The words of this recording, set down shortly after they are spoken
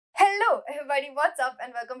Hello everybody, what's up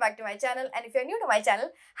and welcome back to my channel. And if you're new to my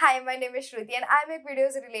channel, hi, my name is Shruti and I make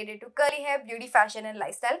videos related to curly hair, beauty, fashion and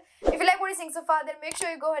lifestyle. If you like what you're seeing so far, then make sure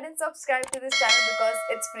you go ahead and subscribe to this channel because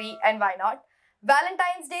it's free and why not?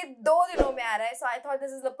 Valentine's Day 2 दिनों में आ रहा है, so I thought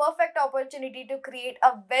this is the perfect opportunity to create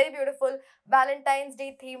a very beautiful Valentine's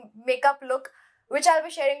Day theme makeup look which I'll be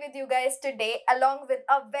sharing with you guys today along with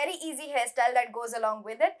a very easy hairstyle that goes along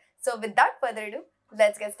with it. So without further ado,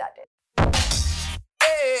 let's get started.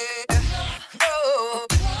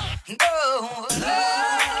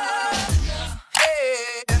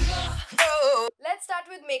 Let's start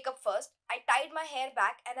with makeup first. I tied my hair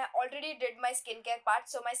back and I already did my skincare part,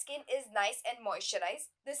 so my skin is nice and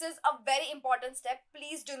moisturized. This is a very important step.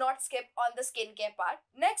 Please do not skip on the skincare part.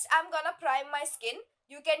 Next, I'm gonna prime my skin.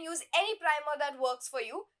 You can use any primer that works for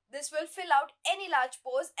you. This will fill out any large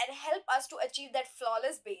pores and help us to achieve that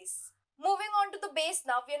flawless base. Moving on to the base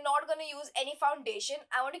now, we are not going to use any foundation.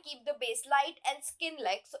 I want to keep the base light and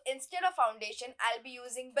skin-like. So instead of foundation, I'll be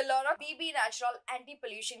using Belora BB Natural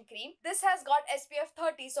Anti-Pollution Cream. This has got SPF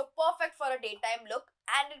 30, so perfect for a daytime look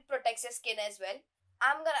and it protects your skin as well.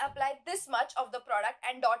 I'm going to apply this much of the product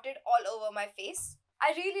and dot it all over my face.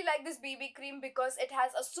 I really like this BB cream because it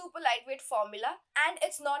has a super lightweight formula and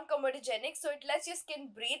it's non-comedogenic, so it lets your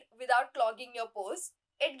skin breathe without clogging your pores.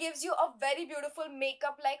 It gives you a very beautiful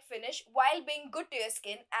makeup-like finish while being good to your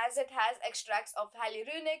skin as it has extracts of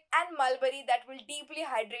hyaluronic and mulberry that will deeply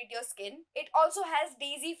hydrate your skin. It also has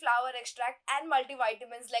daisy flower extract and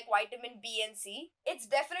multivitamins like vitamin B and C. It's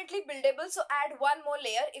definitely buildable, so add one more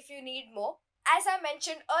layer if you need more. As I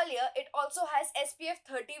mentioned earlier, it also has SPF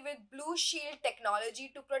 30 with Blue Shield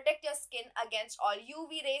technology to protect your skin against all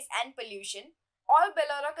UV rays and pollution. All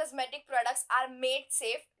Belora cosmetic products are made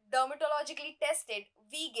safe, dermatologically tested,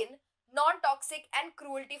 vegan, non-toxic and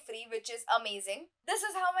cruelty-free, which is amazing. This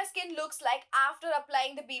is how my skin looks like after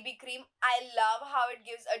applying the BB cream. I love how it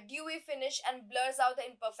gives a dewy finish and blurs out the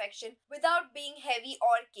imperfection without being heavy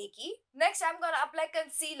or cakey. Next, I'm gonna apply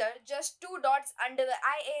concealer, just 2 dots under the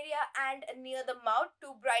eye area and near the mouth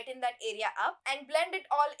to brighten that area up and blend it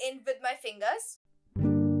all in with my fingers.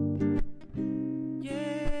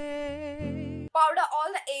 Powder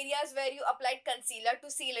all the areas where you applied concealer to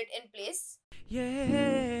seal it in place.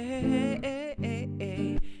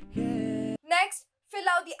 Next, fill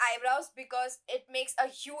out the eyebrows because it makes a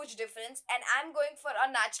huge difference and I'm going for a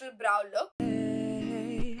natural brow look.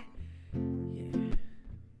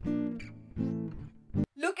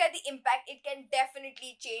 Look at the impact, it can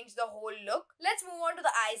definitely change the whole look. Let's move on to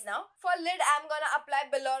the eyes now. For lid, I'm gonna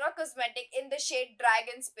apply Belora Cosmetic in the shade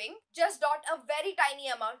Dragon's Pink. Just dot a very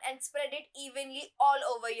tiny amount and spread it evenly all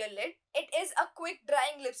over your lid. It is a quick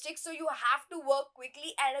drying lipstick, so you have to work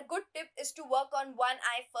quickly, and a good tip is to work on one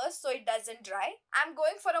eye first so it doesn't dry. I'm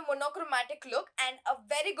going for a monochromatic look, and a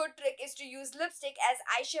very good trick is to use lipstick as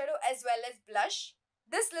eyeshadow as well as blush.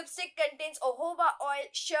 This lipstick contains jojoba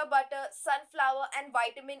oil, shea butter, sunflower and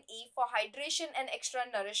vitamin E for hydration and extra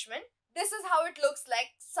nourishment. This is how it looks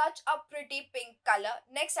like, such a pretty pink color.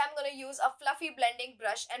 Next, I'm going to use a fluffy blending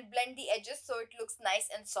brush and blend the edges so it looks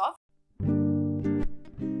nice and soft.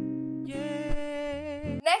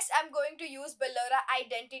 Next, I'm going to use Belora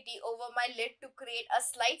Identity over my lid to create a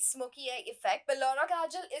slight smoky eye effect. Belora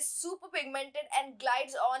Kajal is super pigmented and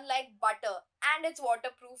glides on like butter, and it's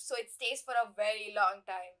waterproof so it stays for a very long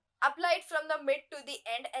time. Apply it from the mid to the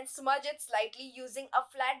end and smudge it slightly using a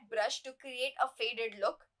flat brush to create a faded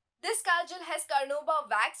look. This kajal has carnauba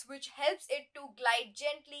wax which helps it to glide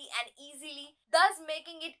gently and easily, thus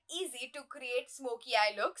making it easy to create smoky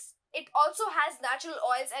eye looks. It also has natural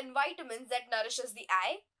oils and vitamins that nourishes the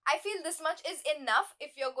eye. I feel this much is enough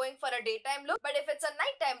if you're going for a daytime look, but if it's a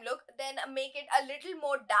nighttime look, then make it a little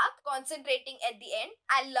more dark, concentrating at the end.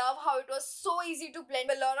 I love how it was so easy to blend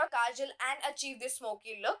Belora Kajal and achieve this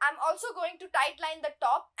smoky look. I'm also going to tightline the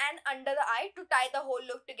top and under the eye to tie the whole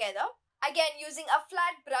look together. Again, using a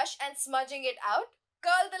flat brush and smudging it out.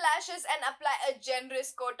 Curl the lashes and apply a generous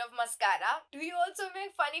coat of mascara. Do you also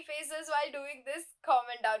make funny faces while doing this?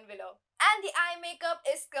 Comment down below. And the eye makeup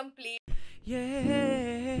is complete.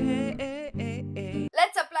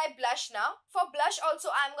 Let's apply blush now. For blush also,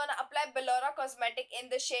 I'm gonna apply Belora Cosmetic in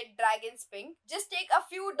the shade Dragon's Pink. Just take a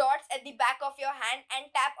few dots at the back of your hand and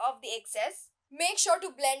tap off the excess. Make sure to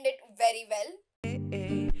blend it very well.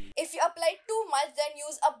 If you apply too much, then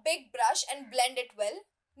use a big brush and blend it well.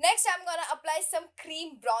 Next, I'm gonna apply some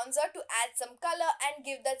cream bronzer to add some color and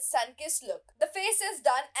give that sun-kissed look. The face is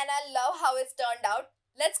done and I love how it's turned out.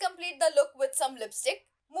 Let's complete the look with some lipstick.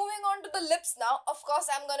 Moving on to the lips now. Of course,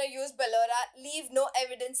 I'm gonna use Belora Leave No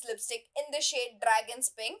Evidence lipstick in the shade Dragon's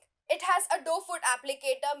Pink. It has a doe foot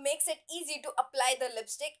applicator, makes it easy to apply the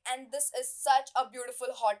lipstick, and this is such a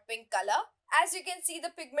beautiful hot pink color. As you can see,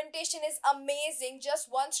 the pigmentation is amazing, just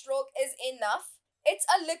one stroke is enough. It's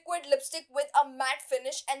a liquid lipstick with a matte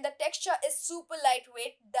finish and the texture is super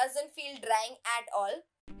lightweight, doesn't feel drying at all.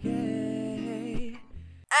 Yay.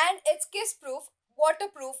 And it's kiss proof,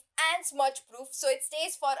 waterproof and smudge proof, so it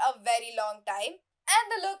stays for a very long time. And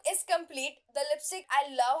the look is complete. The lipstick, I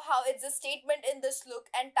love how it's a statement in this look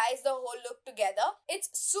and ties the whole look together. It's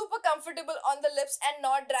super comfortable on the lips and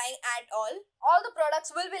not drying at all. All the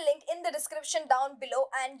products will be linked in the description down below,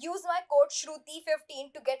 and use my code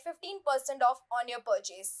Shruti15 to get 15% off on your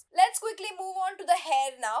purchase. Let's quickly move on to the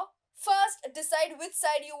hair now. First, decide which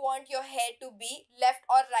side you want your hair to be, left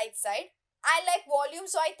or right side. I like volume,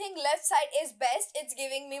 so I think left side is best. It's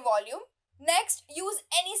giving me volume. Next, use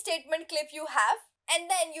any statement clip you have. And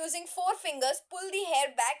then using 4 fingers, pull the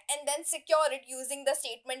hair back and then secure it using the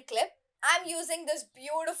statement clip. I'm using this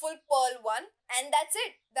beautiful pearl one, and that's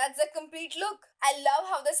it. That's the complete look. I love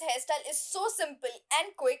how this hairstyle is so simple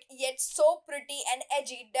and quick, yet so pretty and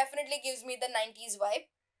edgy. Definitely gives me the 90s vibe.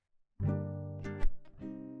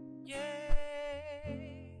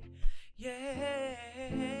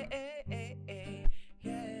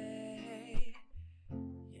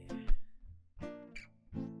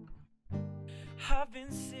 I've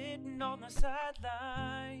been sitting on the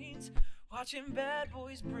sidelines, watching bad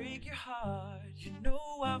boys break your heart. You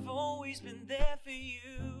know I've always been there for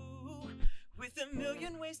you, with a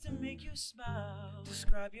million ways to make you smile.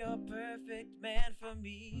 Describe your perfect man for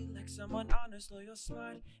me, like someone honest, loyal,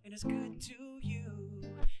 smart, and is good to you.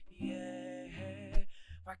 Yeah,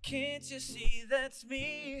 why can't you see that's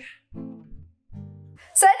me?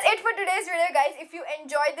 So that's it for today's video, guys. If you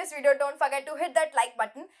enjoyed this video, don't forget to hit that like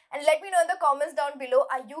button and let me know in the comments down below,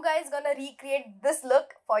 are you guys gonna recreate this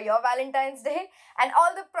look for your Valentine's Day? And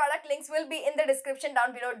all the product links will be in the description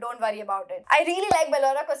down below, don't worry about it. I really like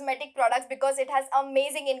Bellora cosmetic products because it has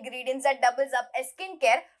amazing ingredients that doubles up as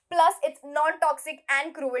skincare, plus it's non-toxic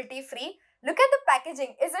and cruelty free. Look at the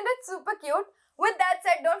packaging, isn't it super cute? With that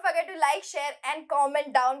said, don't forget to like, share and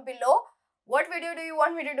comment down below. What video do you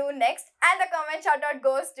want me to do next? And the comment shout out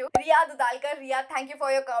goes to Riya Dudalkar. Riya, thank you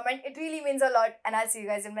for your comment. It really means a lot. And I'll see you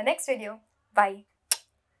guys in my next video. Bye.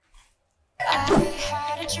 I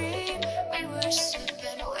had a dream, we were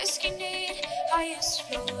sipping whiskey neat, highest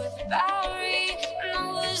floor of the Bowery, and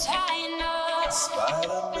I was high enough.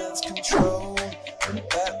 Spider-Man's control, and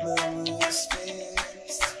Batman with his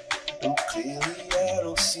fist, and clearly I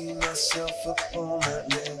don't see myself upon that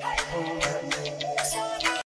list.